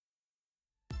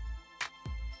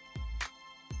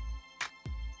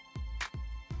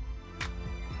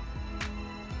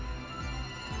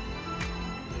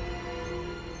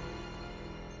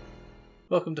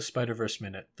Welcome to Spider-Verse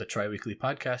Minute, the tri-weekly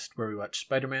podcast where we watch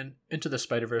Spider-Man Into the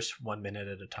Spider-Verse 1 minute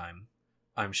at a time.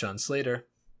 I'm Sean Slater.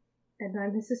 And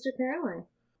I'm his sister Caroline.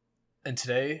 And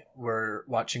today we're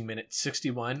watching minute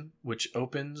 61, which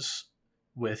opens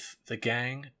with the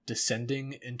gang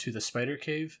descending into the Spider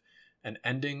Cave and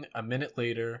ending a minute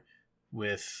later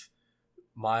with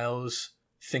Miles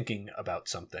thinking about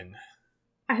something.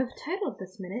 I have titled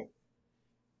this minute,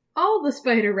 All the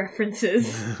Spider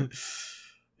References.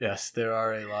 Yes, there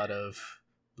are a lot of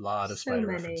spider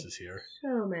references here.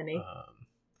 So many.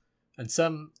 And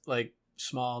some, like,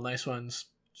 small, nice ones,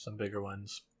 some bigger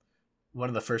ones. One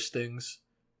of the first things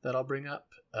that I'll bring up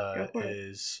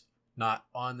is not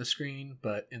on the screen,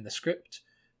 but in the script.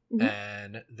 Mm-hmm.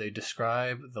 And they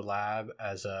describe the lab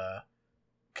as a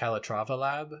Calatrava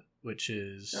lab, which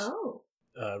is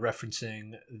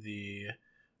referencing the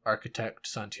architect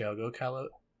Santiago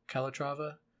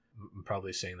Calatrava. I'm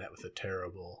probably saying that with a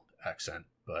terrible accent,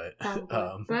 but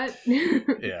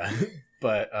yeah,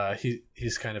 but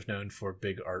he's kind of known for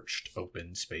big arched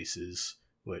open spaces,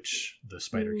 which the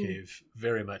Spider Cave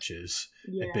very much is.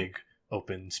 A big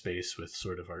open space with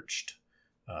sort of arched,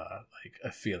 like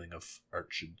a feeling of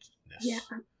archedness. Yeah,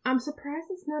 I'm surprised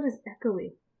it's not as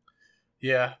echoey.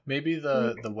 Yeah, maybe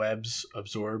the webs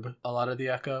absorb a lot of the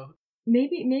echo.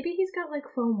 Maybe he's got like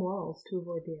foam walls to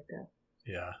avoid the echo.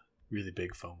 Yeah. Really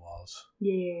big foam walls.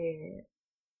 Yeah.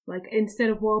 Like, instead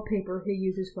of wallpaper, he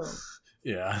uses foam.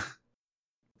 Yeah.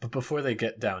 But before they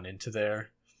get down into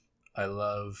there, I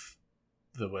love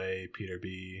the way Peter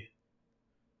B,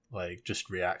 like, just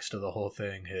reacts to the whole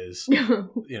thing. His,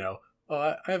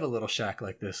 I have a little shack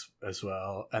like this as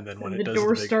well. And then when it does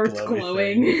door the big starts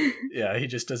glowing. Thing, yeah, he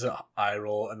just does an eye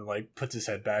roll and, like, puts his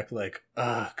head back like,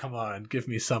 come on, give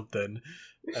me something,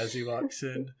 as he walks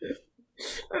in.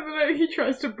 And then he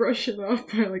tries to brush it off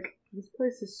by like, this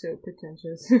place is so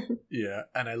pretentious. Yeah,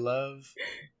 and I love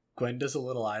Gwen does a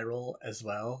little eye roll as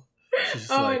well. She's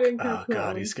just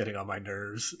God, he's getting on my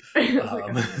nerves.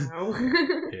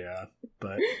 Yeah,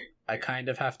 but I kind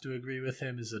of have to agree with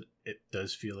him, is that it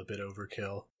does feel a bit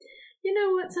overkill. You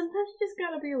know what? Sometimes you just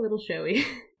gotta be a little showy.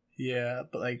 Yeah,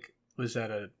 but like, is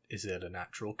it a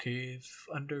natural cave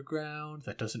underground?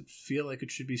 That doesn't feel like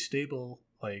it should be stable.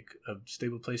 Like a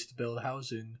stable place to build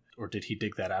housing, or did he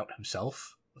dig that out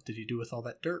himself? What did he do with all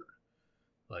that dirt?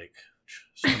 Like,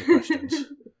 so many questions.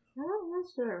 I'm not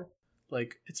sure.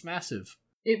 Like, it's massive.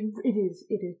 It is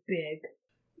big.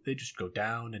 They just go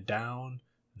down and down,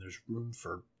 and there's room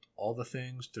for all the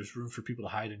things. There's room for people to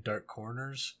hide in dark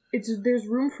corners. There's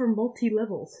room for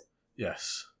multi-levels.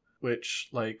 Yes, which,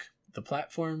 like, the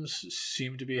platforms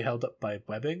seem to be held up by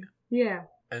webbing. Yeah.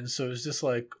 And so is this,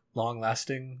 like,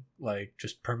 long-lasting, like,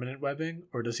 just permanent webbing?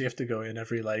 Or does he have to go in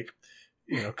every, like,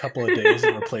 couple of days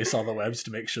and replace all the webs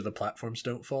to make sure the platforms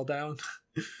don't fall down?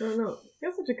 I don't know. You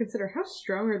also have to consider, how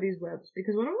strong are these webs?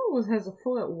 Because one of them has a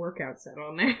full-out workout set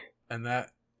on there. And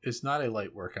that is not a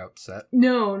light workout set.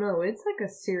 No, it's like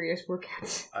a serious workout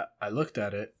set. I looked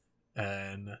at it,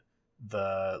 and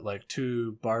the, like,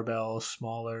 2 barbell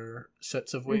smaller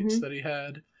sets of weights that he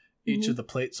had, each of the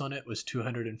plates on it was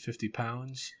 250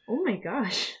 pounds. Oh my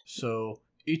gosh. So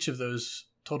each of those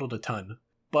totaled a ton.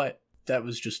 But that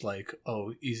was just like,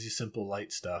 easy, simple,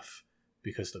 light stuff.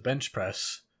 Because the bench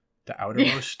press, the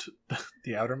outermost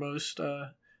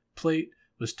plate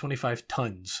was 25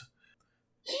 tons.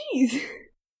 Jeez.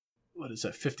 What is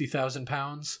that, 50,000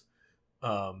 pounds?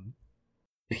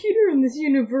 Peter in this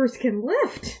universe can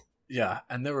lift. Yeah,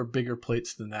 and there were bigger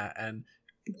plates than that. And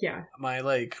yeah, my,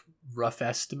 like, rough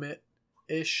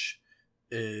estimate-ish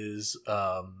is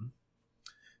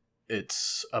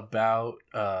it's about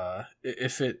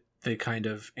if they kind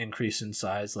of increase in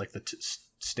size, like the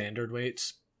standard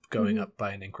weights going up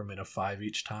by an increment of 5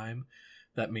 each time,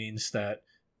 that means that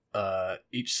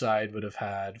each side would have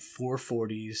had 4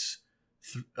 40s,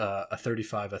 a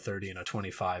 35, a 30, and a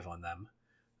 25 on them.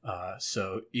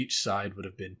 So each side would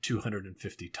have been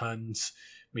 250 tons,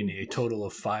 meaning a total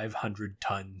of 500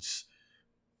 tons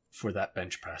for that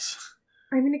bench press.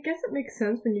 I mean, I guess it makes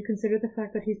sense when you consider the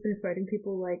fact that he's been fighting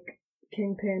people like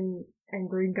Kingpin and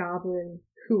Green Goblin,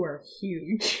 who are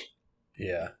huge.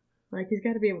 Yeah. Like, he's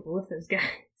got to be able to lift those guys.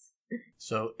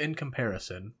 So, in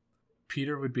comparison,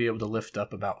 Peter would be able to lift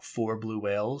up about 4 blue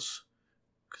whales,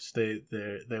 because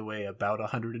they weigh about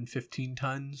 115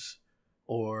 tons,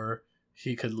 or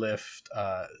he could lift,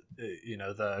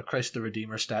 the Christ the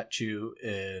Redeemer statue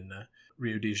in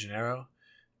Rio de Janeiro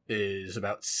is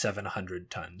about 700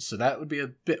 tons. So that would be a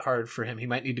bit hard for him. He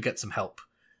might need to get some help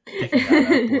picking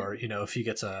that up, or, if he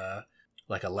gets a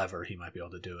lever, he might be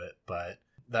able to do it. But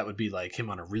that would be like him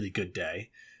on a really good day.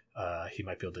 he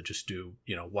might be able to just do,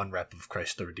 one rep of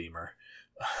Christ the Redeemer.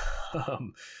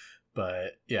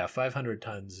 But yeah, 500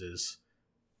 tons is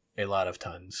a lot of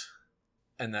tons.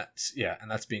 And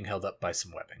that's being held up by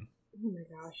some webbing. Oh my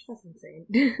gosh, that's insane.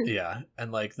 Yeah,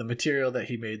 and like the material that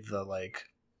he made the like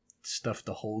stuff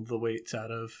to hold the weights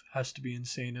out of has to be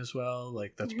insane as well.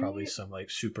 Like that's probably some like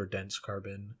super dense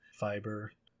carbon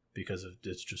fiber, because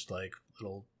it's just like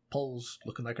little poles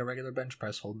looking like a regular bench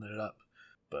press holding it up.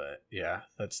 But yeah,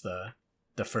 that's the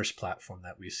first platform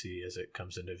that we see as it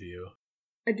comes into view.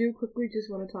 I do quickly just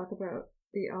want to talk about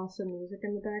the awesome music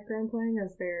in the background playing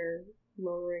as they're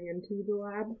lowering into the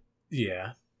lab.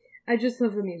 Yeah. I just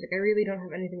love the music. I really don't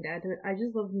have anything to add to it. I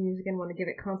just love the music and want to give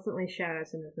it constantly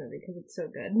shout-outs in this movie because it's so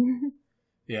good.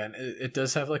 Yeah, and it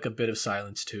does have like a bit of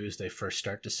silence too as they first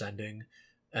start descending,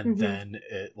 and then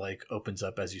it like opens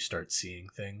up as you start seeing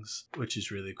things, which is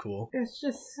really cool. It's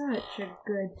just such a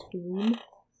good theme.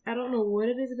 I don't know what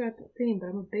it is about the theme, but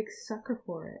I'm a big sucker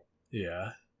for it.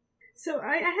 Yeah. So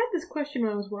I had this question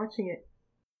when I was watching it.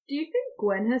 Do you think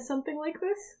Gwen has something like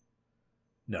this?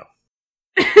 No.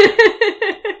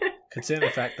 Considering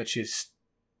the fact that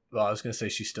I was going to say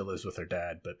she still lives with her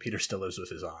dad, but Peter still lives with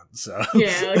his aunt, so...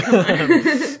 Yeah, come on.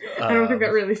 I don't think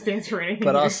that really stands for anything.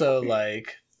 But also,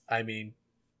 like, I mean,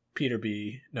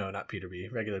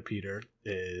 regular Peter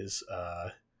is,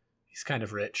 he's kind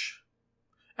of rich.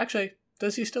 Actually,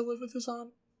 does he still live with his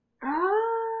aunt?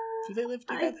 Do they live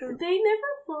together? They never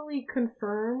fully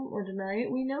confirm or deny it.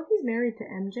 We know he's married to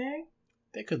MJ.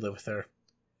 They could live with her.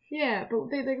 Yeah, but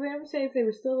they never say if they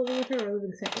were still living with her or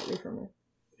living separately from her.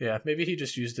 Yeah, maybe he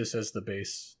just used this as the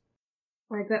base.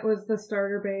 Like, that was the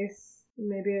starter base.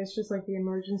 Maybe it's just, like, the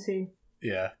emergency.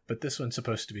 Yeah, but this one's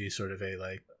supposed to be sort of a,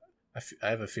 like... I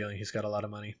have a feeling he's got a lot of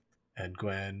money. And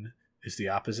Gwen is the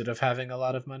opposite of having a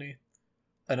lot of money.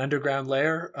 An underground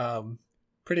lair,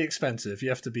 pretty expensive. You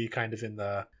have to be kind of in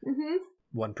the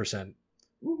 1%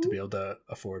 to be able to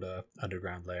afford a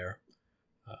underground lair.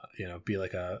 Be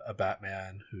like a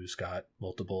Batman who's got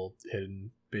multiple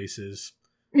hidden bases.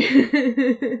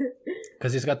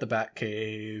 Because he's got the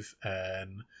Batcave,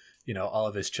 and all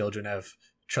of his children have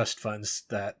trust funds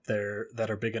that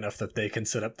are big enough that they can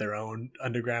set up their own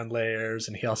underground lairs,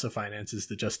 and he also finances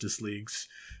the Justice League's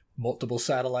multiple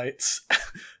satellites.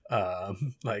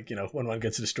 When one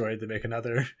gets destroyed, they make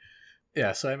another.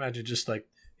 Yeah, so I imagine just like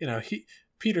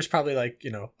Peter's probably like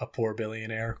a poor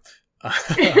billionaire.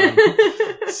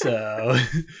 So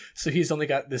he's only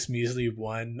got this measly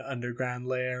one underground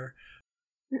lair.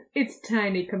 It's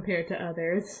tiny compared to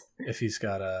others. If he's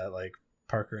got a like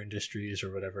Parker Industries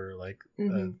or whatever, like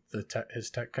his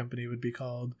tech company would be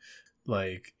called,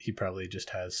 like he probably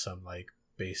just has some like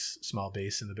small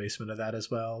base in the basement of that as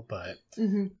well. But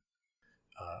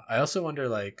I also wonder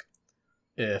like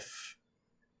if.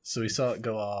 So we saw it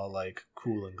go all like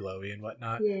cool and glowy and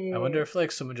whatnot. Yeah. I wonder if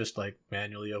like someone just like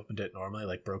manually opened it normally,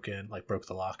 like broke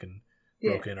the lock and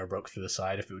broke in or broke through the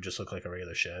side, if it would just look like a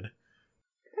regular shed.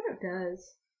 I bet it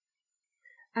does.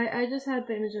 I just had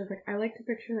the image of like, I like to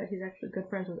picture that he's actually good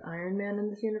friends with Iron Man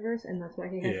in this universe, and that's why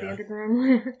he has the underground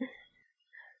lair.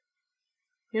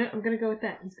 Yeah, I'm gonna go with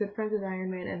that. He's good friends with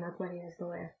Iron Man, and that's why he has the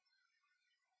lair.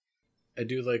 I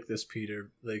do like this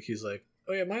Peter. Like he's like,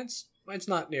 oh yeah, mine's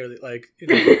not nearly like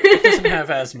it doesn't have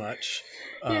as much.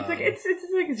 Yeah, it's like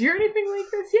is there anything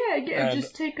like this? Yeah,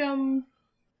 just take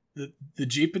the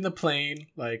Jeep and the plane.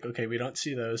 Like okay, we don't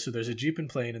see those, so there's a Jeep and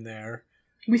plane in there.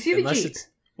 We see the Jeep.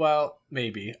 Well,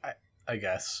 maybe I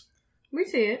guess we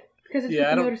see it because it's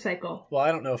a motorcycle. Well,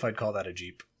 I don't know if I'd call that a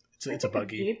Jeep. It's a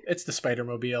buggy. It's the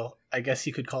Spider-Mobile. I guess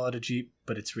you could call it a Jeep,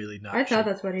 but it's really not. I thought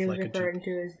that's what he was referring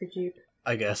to as the Jeep.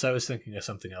 I guess I was thinking of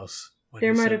something else.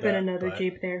 There might have been another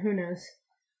Jeep there. Who knows?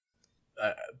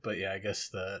 But yeah, I guess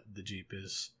the Jeep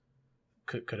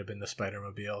could have been the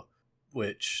Spider-Mobile,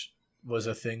 which was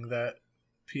a thing that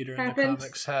Peter in the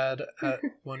comics had at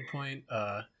one point.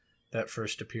 That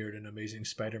first appeared in Amazing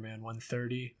Spider-Man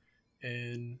 130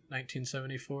 in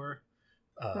 1974.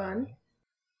 Fun.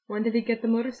 When did he get the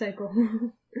motorcycle?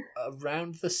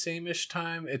 Around the same-ish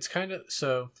time. It's kind of...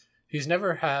 So, he's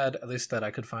never had, at least that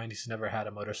I could find, he's never had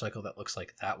a motorcycle that looks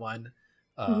like that one.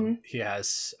 He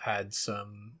has had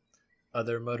some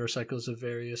other motorcycles of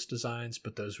various designs,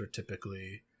 but those were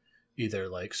typically either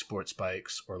like sports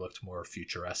bikes or looked more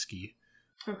futuresque-y.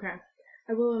 Okay.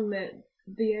 I will admit,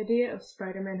 the idea of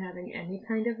Spider-Man having any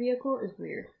kind of vehicle is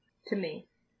weird to me.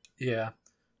 Yeah.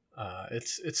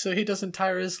 It's so he doesn't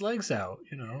tire his legs out,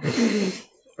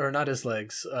 or not his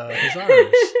legs, his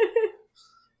arms.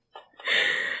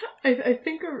 I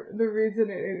think the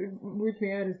reason it weirds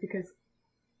me out is because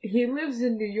he lives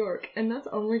in New York, and that's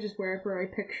only just wherever I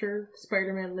picture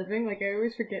Spider-Man living. Like, I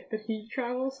always forget that he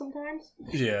travels sometimes.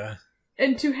 Yeah.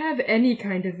 And to have any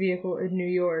kind of vehicle in New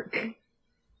York,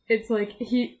 it's like,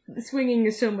 swinging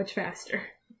is so much faster.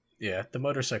 Yeah, the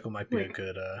motorcycle might be a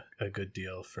good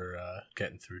deal for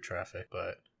getting through traffic,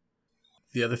 but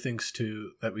the other things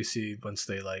too that we see once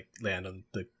they like land on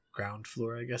the ground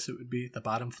floor, I guess it would be the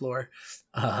bottom floor.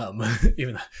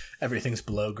 Even though everything's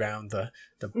below ground, the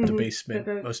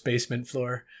basement, most basement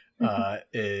floor,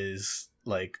 is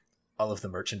like all of the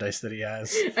merchandise that he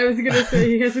has. I was gonna say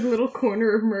he has a little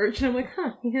corner of merch, and I'm like,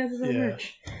 huh, he has his own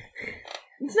merch.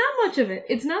 It's not much of it.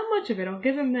 It's not much of it. I'll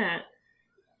give him that.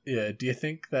 Yeah. Do you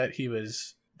think that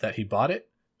he bought it,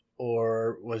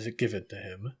 or was it given to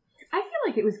him? I feel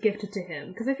like it was gifted to him,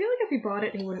 because I feel like if he bought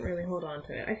it, he wouldn't really hold on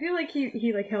to it. I feel like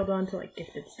he like held on to like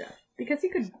gifted stuff, because he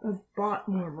could have bought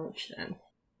more merch then.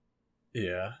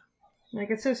 Yeah. Like,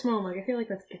 it's so small, like, I feel like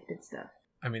that's gifted stuff.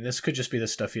 I mean, this could just be the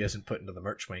stuff he hasn't put into the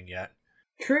merch wing yet.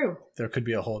 True. There could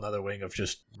be a whole other wing of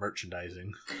just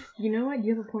merchandising. You know what?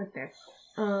 You have a point there.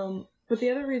 But the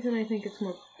other reason I think it's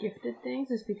more gifted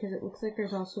things is because it looks like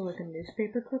there's also like a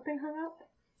newspaper clipping hung up.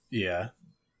 Yeah.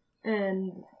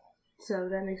 And so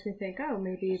that makes me think, oh,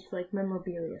 maybe it's like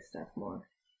memorabilia stuff more.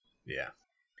 Yeah.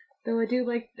 Though I do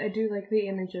like the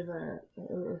image of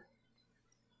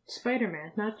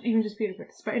Spider-Man, not even just Peter,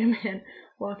 but Spider-Man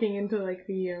walking into like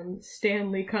the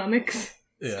Stan Lee Comics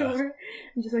store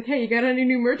and just like, hey, you got any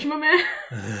new merch, my man?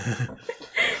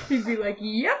 He'd be like,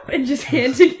 yep, and just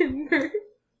handing him merch.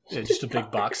 Yeah, just a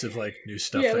big box of like new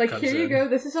stuff. Yeah, like, here you go.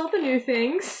 This is all the new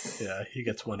things. Yeah, he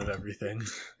gets one of everything.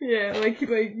 Yeah, like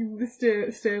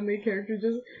the Stan Lee character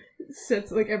just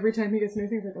sets like every time he gets new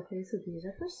things, like, okay, so these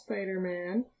are for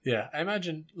Spider-Man. Yeah, I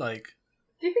imagine like.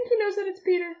 Do you think he knows that it's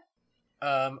Peter?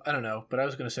 I don't know, but I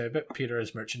was gonna say I bet Peter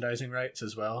has merchandising rights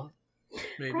as well,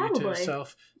 maybe probably. to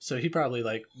himself. So he probably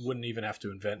like wouldn't even have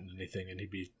to invent anything, and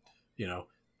he'd be,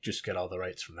 just get all the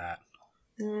rights from that.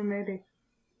 Maybe.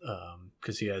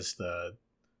 Because he has the,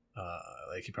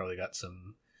 he probably got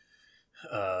some,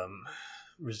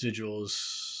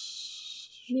 residuals.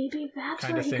 Maybe that's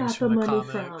kind where of he things got the money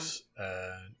comics.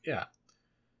 Yeah,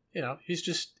 he's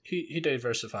just he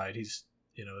diversified. He's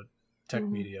tech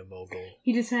media mogul.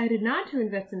 He decided not to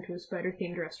invest into a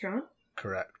spider-themed restaurant.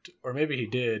 Correct, or maybe he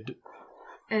did,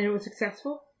 and it was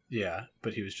successful. Yeah,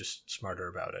 but he was just smarter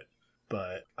about it.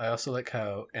 But I also like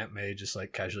how Aunt May just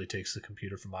like casually takes the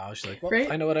computer from Miles. She's like, well, right?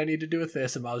 I know what I need to do with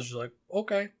this. And Miles is just like,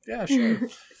 okay, yeah, sure.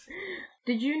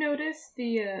 Did you notice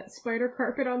the spider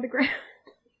carpet on the ground?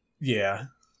 Yeah.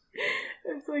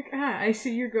 It's like, I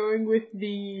see you're going with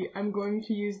the I'm going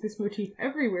to use this motif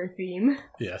everywhere theme.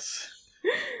 Yes.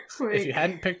 Like, if you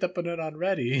hadn't picked up on it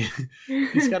already,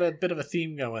 he's got a bit of a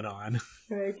theme going on.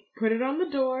 Like, put it on the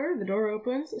door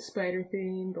opens, spider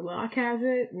theme, the lock has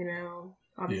it,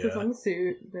 obviously it's on the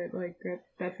suit, but like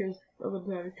that feels a little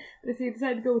better. But if you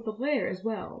decide to go with the lair as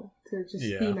well, to just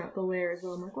theme out the lair as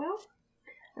well, I'm like, well,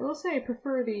 I will say I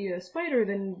prefer the spider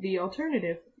than the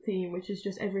alternative theme, which is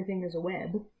just everything is a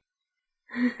web.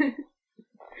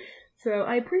 So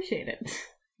I appreciate it.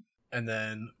 And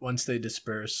then once they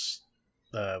disperse,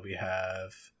 we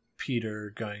have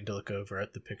Peter going to look over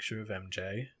at the picture of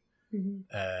MJ,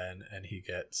 and he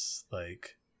gets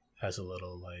has a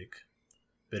little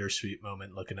bittersweet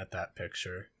moment looking at that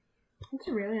picture. It's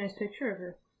a really nice picture of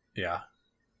her. Yeah.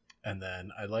 And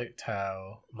then I liked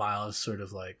how Miles sort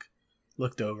of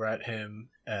looked over at him,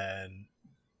 and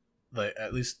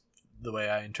at least the way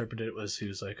I interpreted it was he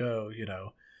was like, oh,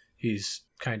 he's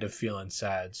kind of feeling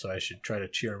sad, so I should try to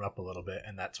cheer him up a little bit.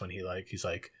 And that's when he's like,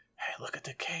 hey, look at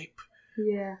the cape.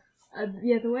 Yeah.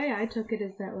 The way I took it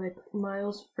is that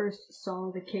Miles first saw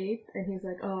the cape and he's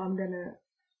like, oh, I'm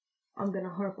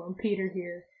gonna harp on Peter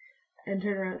here, and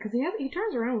turn around, because he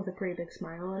turns around with a pretty big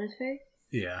smile on his face.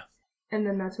 Yeah. And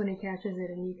then that's when he catches it,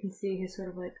 and you can see his sort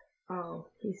of oh,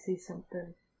 he sees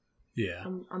something. Yeah.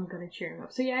 I'm gonna cheer him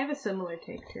up. So yeah, I have a similar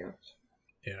take too.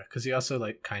 Yeah, because he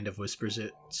also kind of whispers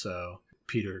it, so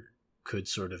Peter could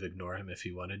sort of ignore him if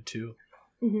he wanted to,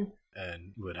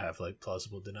 and would have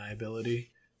plausible deniability.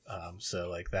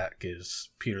 So that gives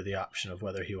Peter the option of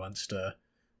whether he wants to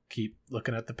keep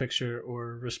looking at the picture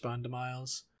or respond to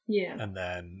Miles. Yeah. And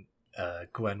then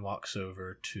Gwen walks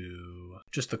over to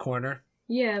just the corner.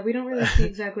 Yeah, we don't really see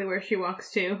exactly where she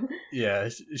walks to. Yeah,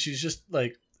 she's just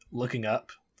looking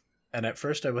up, and at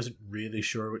first I wasn't really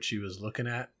sure what she was looking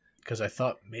at, because I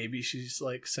thought maybe she's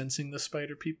sensing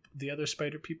the other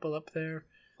spider people up there,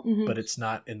 but it's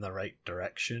not in the right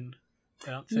direction,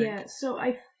 I don't think. Yeah, so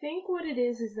I think what it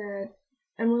is that,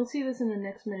 and we'll see this in the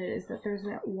next minute, is that there's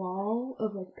that wall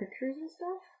of pictures and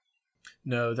stuff.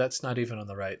 No, that's not even on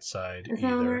the right side It's either.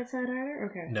 not on the right side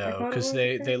either? Okay. No, because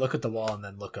they look at the wall and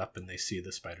then look up and they see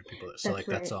the spider people. So That's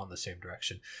that's right. all in the same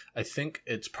direction. I think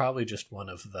it's probably just one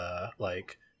of the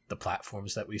the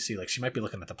platforms that we see. Like she might be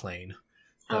looking at the plane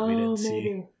that we didn't see.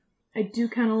 Maybe. I do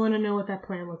kind of want to know what that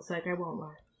plane looks like. I won't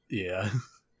lie. Yeah.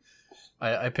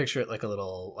 I picture it like a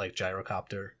little like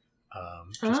gyrocopter.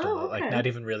 Just like not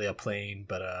even really a plane,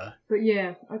 but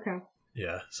yeah, okay.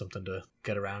 Yeah, something to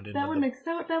get around in. That would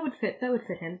fit. That would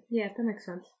fit him. Yeah, that makes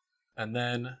sense. And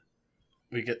then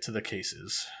we get to the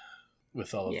cases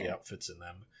with all of the outfits in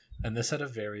them. And this had a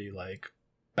very like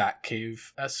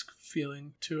Batcave-esque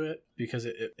feeling to it because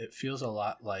it feels a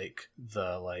lot like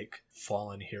the like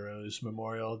fallen heroes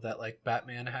memorial that like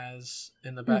Batman has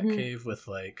in the Batcave with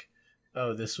like,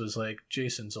 oh, this was like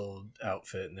Jason's old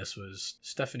outfit and this was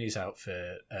Stephanie's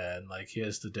outfit, and like he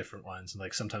has the different ones, and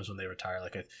like sometimes when they retire,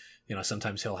 like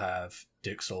sometimes he'll have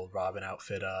Dick's old Robin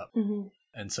outfit up,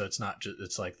 and so it's not just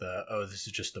it's like this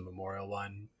is just the memorial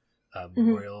one,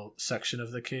 memorial section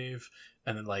of the cave,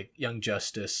 and then like Young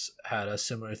Justice had a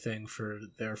similar thing for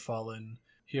their fallen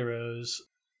heroes,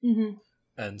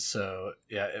 and so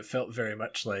it felt very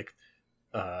much like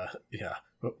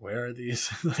but where are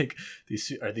these like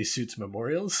are these suits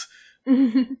memorials?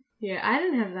 Yeah, I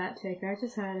didn't have that take. I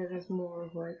just had it as more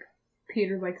of like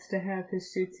Peter likes to have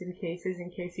his suits in cases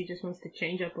in case he just wants to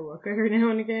change up a look every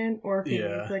now and again, or if he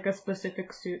needs like a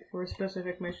specific suit for a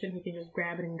specific mission, he can just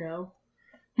grab it and go.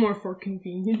 More for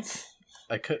convenience.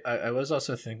 I was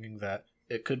also thinking that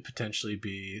it could potentially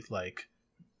be like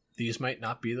these might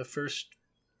not be the first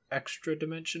extra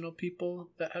dimensional people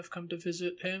that have come to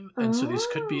visit him, and so these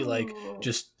could be like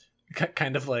just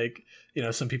kind of like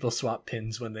some people swap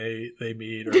pins when they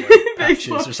meet, or like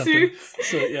patches or something. Suits.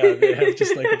 So they have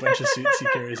just like a bunch of suits he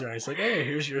carries around. He's like, hey,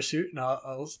 here's your suit,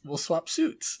 and we'll swap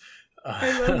suits.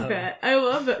 I love that. I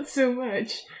love that so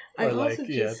much. Or like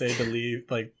they had to leave,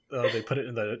 like they put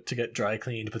it to get dry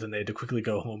cleaned, but then they had to quickly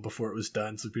go home before it was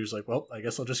done. So Peter's like, well, I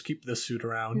guess I'll just keep this suit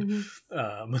around,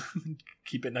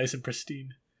 keep it nice and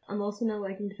pristine. I'm also now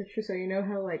liking the picture, so you know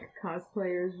how like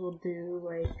cosplayers will do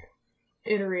like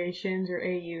iterations or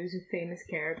AUs of famous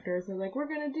characters. They're like, we're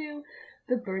gonna do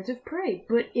the Birds of Prey,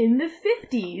 but in the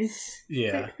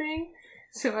 50s type thing.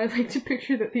 So I like to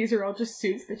picture that these are all just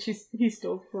suits that he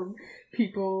stole from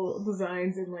people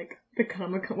designs in like the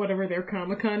Comic-Con, whatever their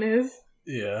Comic-Con is.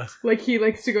 Yeah. Like he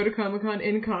likes to go to Comic-Con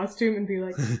in costume and be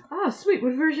like, sweet,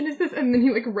 what version is this? And then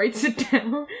he like writes it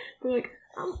down. They're like,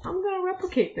 I'm gonna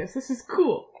replicate this. This is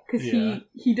cool. Because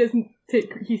he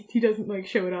doesn't like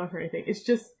show it off or anything. It's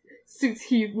just suits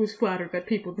he was flattered that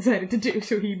people decided to do,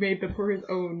 so he made them for his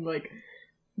own like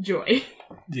joy.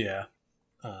 Yeah.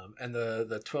 And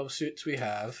the 12 suits we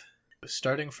have,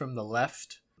 starting from the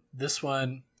left, this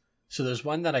one, so there's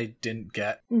one that I didn't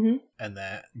get, and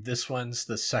this one's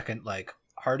the second like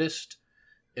hardest.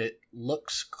 It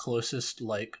looks closest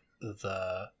like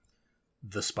the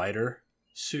spider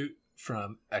suit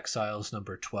from Exiles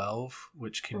number 12,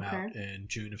 which came out in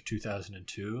June of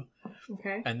 2002.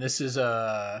 Okay. And this is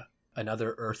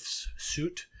another Earth's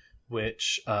suit,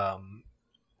 which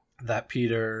that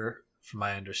Peter, from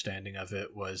my understanding of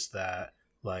it, was that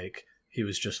like he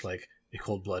was just like a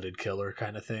cold-blooded killer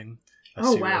kind of thing, a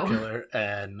serial killer,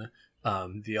 and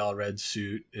the all red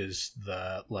suit is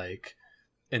the like,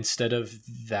 instead of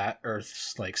that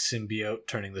Earth's like symbiote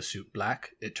turning the suit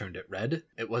black, it turned it red.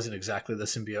 It wasn't exactly the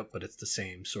symbiote, but it's the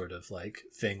same sort of like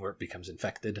thing where it becomes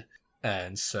infected,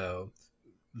 and so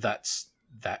that's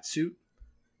that suit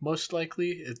most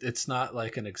likely. It's not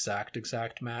like an exact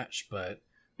match, but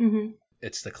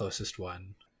it's the closest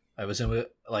one. I was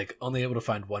only able to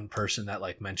find one person that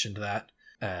like mentioned that,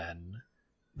 and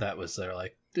that was their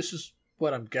like, this is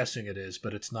what I'm guessing it is,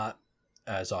 but it's not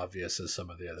as obvious as some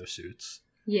of the other suits.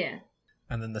 Yeah.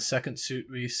 And then the second suit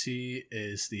we see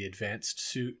is the advanced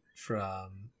suit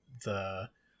from the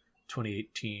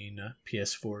 2018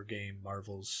 PS4 game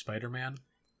Marvel's Spider-Man.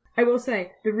 I will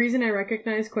say, the reason I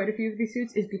recognize quite a few of these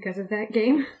suits is because of that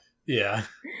game. Yeah.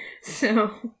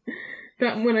 So,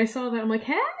 that when I saw that, I'm like,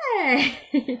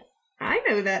 hey! I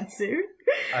know that suit.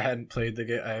 I haven't played the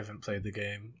game. I haven't played the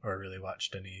game or really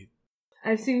watched any.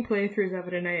 I've seen playthroughs of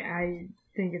it, and I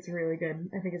think it's really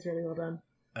good. I think it's really well done.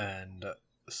 And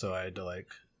so I had to like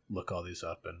look all these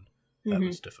up, and that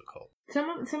was difficult. Some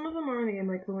of them are in the game,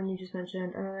 like the one you just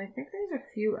mentioned. I think there's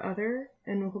a few other,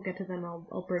 and when we'll get to them,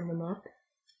 I'll bring them up.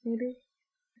 Maybe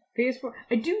PS4.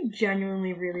 I do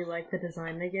genuinely really like the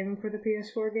design they gave him for the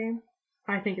PS4 game.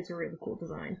 I think it's a really cool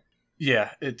design.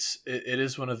 Yeah, it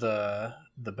is one of the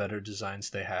better designs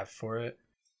they have for it.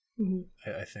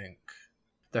 I think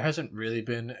there hasn't really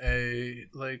been a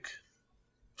like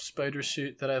spider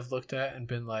suit that I've looked at and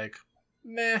been like,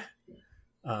 meh.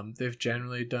 They've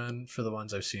generally done, for the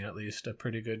ones I've seen at least, a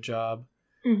pretty good job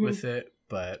with it,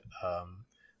 but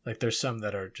like there's some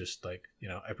that are just like,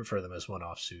 I prefer them as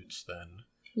one-off suits than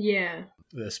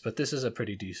this, but this is a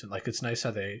pretty decent, like, it's nice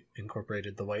how they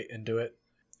incorporated the white into it.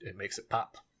 It makes it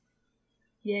pop.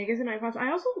 Yeah, I guess it might pop.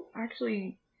 I also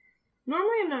actually,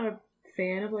 normally I'm not a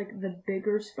fan of like the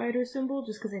bigger spider symbol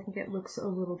just because I think it looks a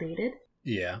little dated.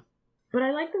 Yeah. But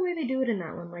I like the way they do it in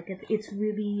that one. Like, it's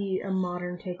really a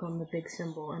modern take on the big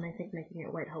symbol, and I think making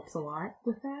it white helps a lot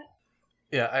with that.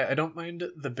 Yeah, I don't mind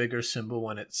the bigger symbol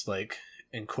when it's, like,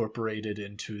 incorporated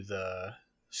into the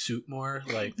suit more.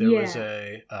 Like, there was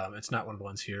it's not one of the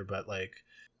ones here, but, like,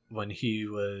 when he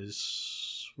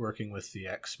was working with the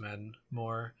X-Men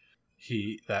more,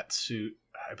 that suit,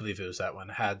 I believe it was that one,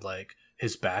 had, like,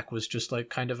 his back was just, like,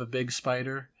 kind of a big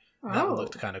spider. And that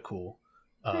looked kind of cool.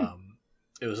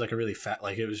 It was like a really fat,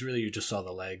 like, it was really, you just saw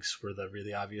the legs were the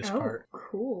really obvious part. Oh,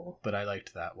 cool. But I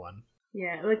liked that one.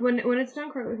 Yeah, like when it's done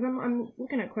correctly, because I'm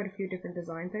looking at quite a few different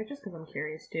designs there, just because I'm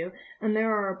curious too. And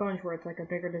there are a bunch where it's like a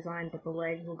bigger design, but the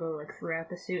legs will go like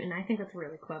throughout the suit, and I think that's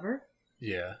really clever.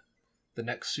 Yeah. The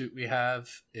next suit we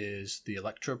have is the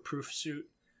Electro-Proof suit,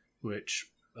 which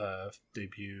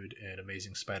debuted in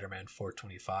Amazing Spider-Man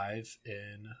 425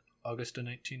 in August of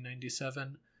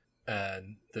 1997.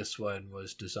 And this one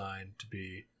was designed to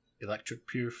be electric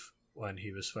proof when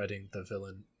he was fighting the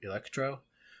villain Electro.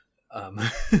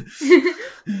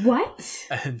 What?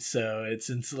 And so it's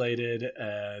insulated,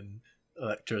 and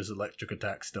Electro's electric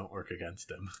attacks don't work against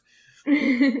him.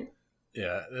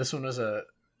 Yeah, this one was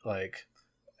I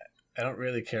don't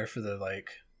really care for the, like,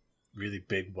 really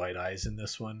big white eyes in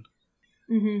this one.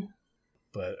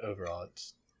 But overall,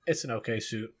 it's an okay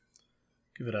suit.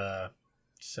 Give it a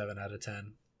 7 out of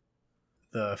 10.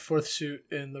 The fourth suit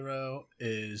in the row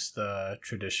is the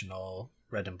traditional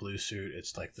red and blue suit.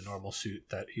 It's like the normal suit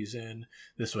that he's in.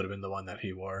 This would have been the one that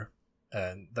he wore.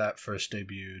 And that first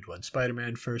debuted when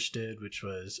Spider-Man first did, which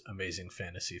was Amazing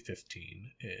Fantasy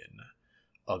 15 in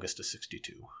August of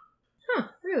 62. Huh,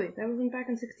 really? That was back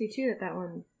in 62 that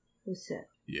one was set.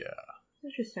 Yeah.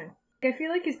 Interesting. I feel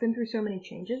like he's been through so many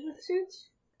changes with suits.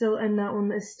 Still, and that one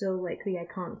is still like the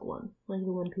iconic one. Like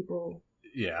the one people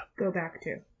go back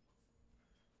to.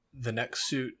 The next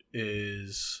suit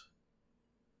is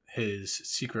his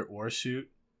Secret War suit,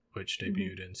 which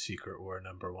debuted in Secret War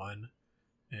 #1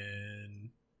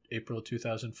 in April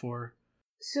 2004.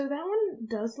 So that one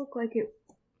does look like it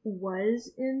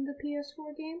was in the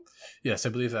PS4 game? Yes, I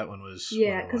believe that one was.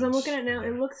 Yeah, because I'm looking at it now.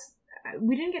 It looks...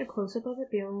 We didn't get a close-up of it.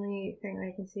 The only thing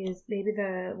I can see is maybe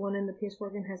the one in the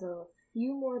PS4 game has a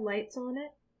few more lights on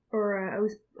it, or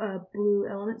blue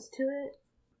elements to it.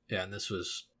 Yeah, and this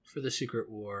was for the Secret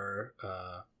War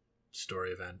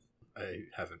story event. I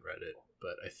haven't read it,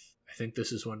 but I think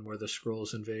this is one where the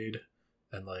Skrulls invade,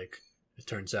 and like it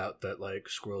turns out that like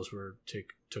Skrulls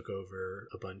took over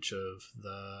a bunch of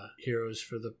the heroes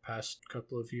for the past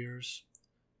couple of years,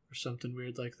 or something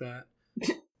weird like that.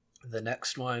 The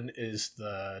next one is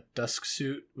the Dusk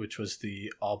suit, which was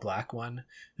the all black one.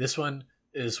 This one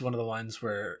is one of the ones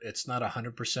where it's not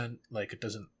 100%, like it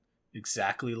doesn't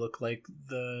exactly look like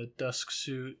the Dusk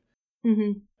suit.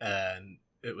 And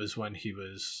it was when he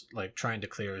was like trying to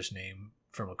clear his name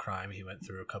from a crime. He went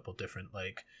through a couple different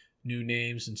like new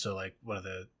names, and so like one of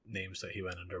the names that he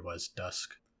went under was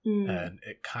Dusk. And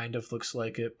it kind of looks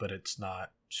like it, but it's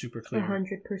not super clear.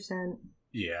 100%.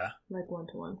 Yeah. Like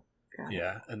 1-to-1.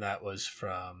 Yeah, and that was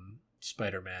from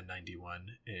Spider-Man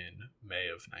 91 in May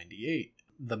of 98.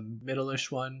 The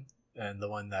middle-ish one, and the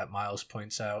one that Miles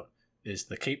points out, is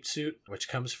the Cape suit, which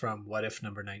comes from What If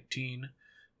number 19,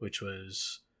 which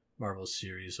was Marvel's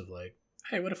series of like,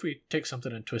 hey, what if we take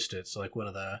something and twist it? So like one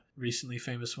of the recently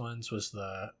famous ones was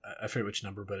I forget which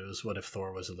number, but it was What If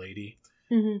Thor Was a Lady.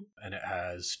 And it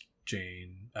has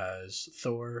Jane as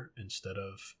Thor instead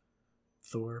of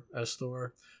Thor as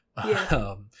Thor.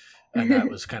 Yeah. And that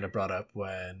was kind of brought up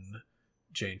when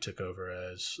Jane took over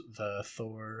as the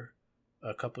Thor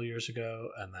a couple years ago,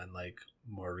 and then like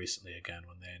more recently again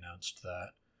when they announced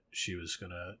that she was going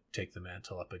to take the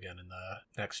mantle up again in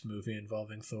the next movie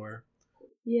involving Thor.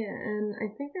 Yeah, and I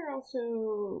think they're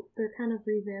kind of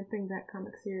revamping that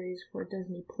comic series for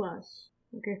Disney Plus.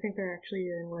 Like I think they're actually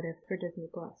doing What If for Disney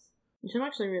Plus, which I'm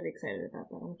actually really excited about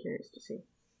that. I'm curious to see.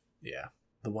 Yeah.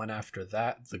 The one after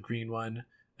that, the green one,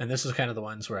 and this is kind of the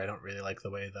ones where I don't really like the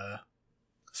way the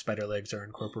spider legs are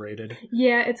incorporated.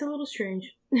 Yeah, it's a little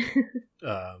strange.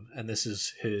 And this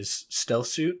is his stealth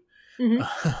suit. The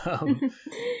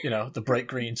bright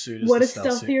green suit is what the is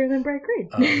stealth stealthier suit. than bright green?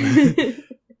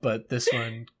 But this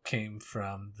one came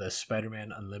from the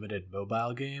Spider-Man Unlimited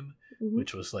mobile game,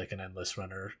 which was like an endless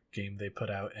runner game they put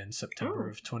out in September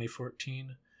of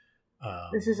 2014.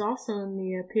 This is also in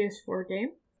the PS4 game.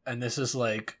 And this is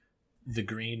like the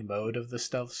green mode of the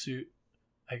stealth suit,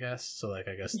 I guess. So like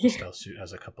I guess the stealth suit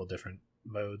has a couple different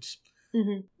modes.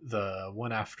 The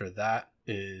one after that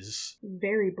is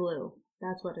very blue.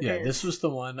 That's what it is. Yeah, this was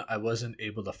the one I wasn't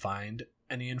able to find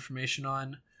any information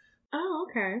on. Oh,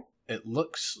 okay. It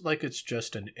looks like it's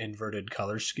just an inverted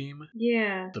color scheme.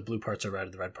 Yeah. The blue parts are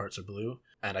red, the red parts are blue.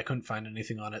 And I couldn't find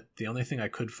anything on it. The only thing I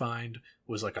could find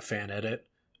was like a fan edit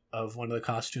of one of the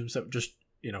costumes that just,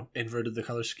 inverted the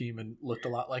color scheme and looked a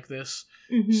lot like this.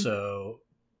 So,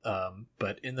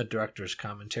 but in the director's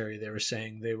commentary, they were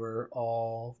saying they were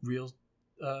all real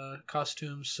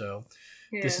costumes. So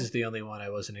this is the only one I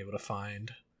wasn't able to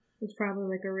find. It's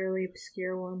probably like a really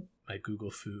obscure one. My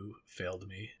Google foo failed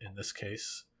me in this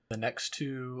case. The next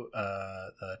two,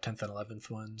 the 10th and 11th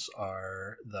ones,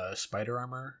 are the Spider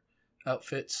Armor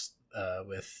outfits,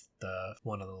 with the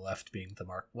one on the left being the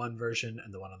Mark I version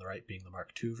and the one on the right being the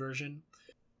Mark II version.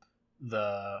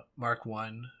 The Mark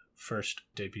I first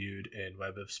debuted in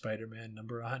Web of Spider-Man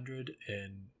number 100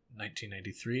 in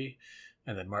 1993,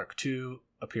 and then Mark II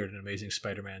appeared in Amazing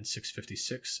Spider-Man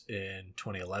 656 in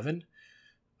 2011.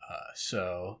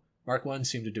 So Mark I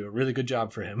seemed to do a really good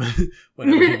job for him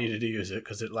whenever he needed to use it,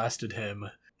 because it lasted him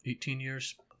 18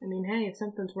 years. I mean, hey, if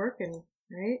something's working,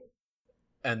 right?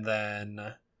 And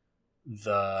then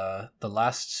the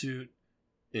last suit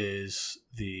is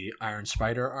the Iron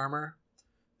Spider armor.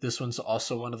 This one's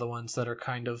also one of the ones that are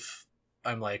kind of,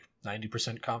 I'm like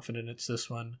 90% confident it's this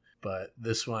one, but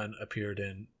this one appeared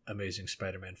in Amazing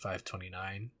Spider-Man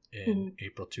 529 in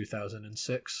April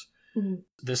 2006.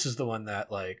 This is the one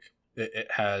that like it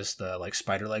has the like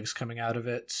spider legs coming out of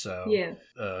it, so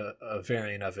a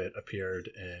variant of it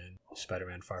appeared in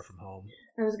Spider-Man Far From Home.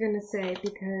 I was gonna say,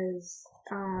 because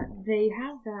they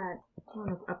have that, I don't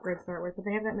know if upgrades the right word, but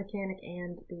they have that mechanic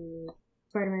and the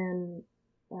Spider-Man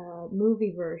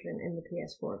movie version in the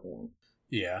PS4 game.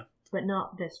 Yeah. But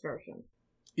not this version.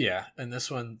 Yeah, and this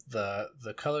one,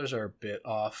 the colors are a bit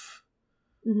off,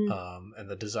 and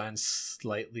the design's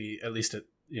slightly, at least it,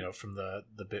 from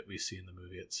the bit we see in the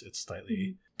movie, it's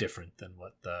slightly different than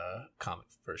what the comic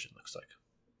version looks like.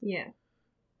 Yeah.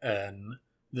 And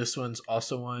this one's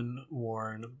also one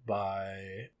worn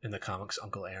by, in the comics,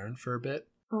 Uncle Aaron for a bit.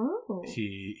 Oh.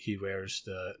 He wears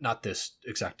the, not this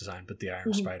exact design, but the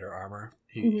Iron Spider armor.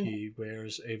 He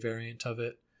wears a variant of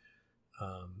it,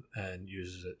 and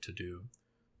uses it to do,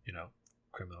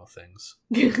 criminal things.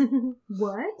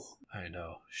 What? I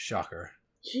know. Shocker.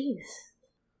 Jeez.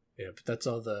 Yeah, but that's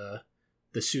all the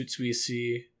suits we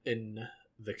see in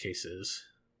the cases.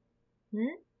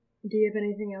 Right. Do you have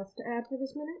anything else to add for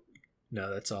this minute?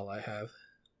 No, that's all I have.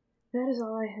 That is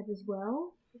all I have as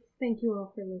well. Thank you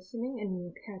all for listening, and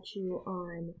we'll catch you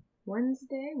on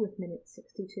Wednesday with minute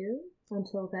 62.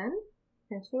 Until then,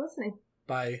 thanks for listening.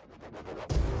 Bye.